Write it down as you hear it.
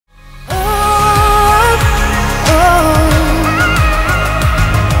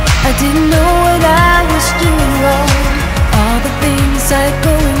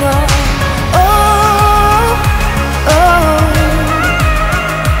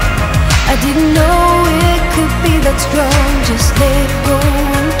strong, just let it go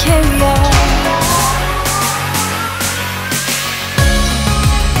and carry on.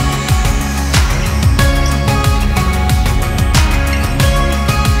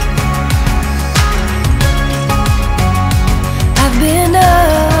 I've been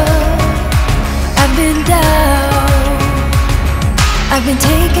up, I've been down, I've been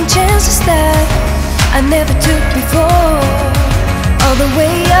taking chances that I never took before. All the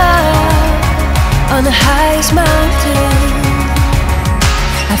way up on the highest mountain,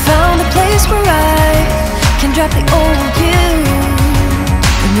 I found a place where I can drop the old view.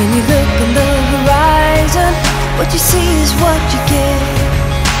 And when you look on the horizon, what you see is what you get.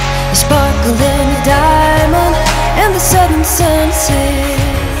 A sparkle and a diamond and the sudden sunset.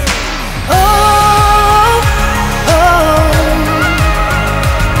 Oh, oh,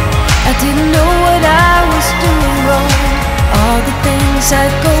 I didn't know what I was doing wrong, all the things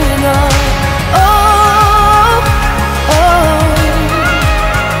I'd going on. Oh, oh,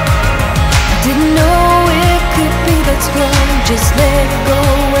 I didn't know it could be that strong. Just let it go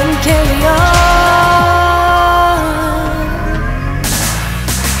and carry on.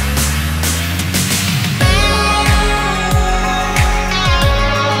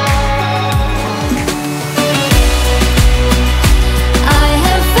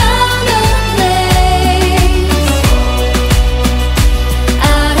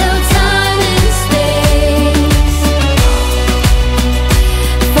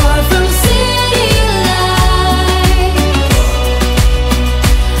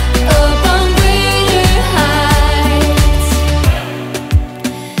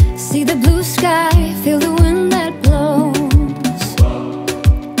 See the blue sky, feel the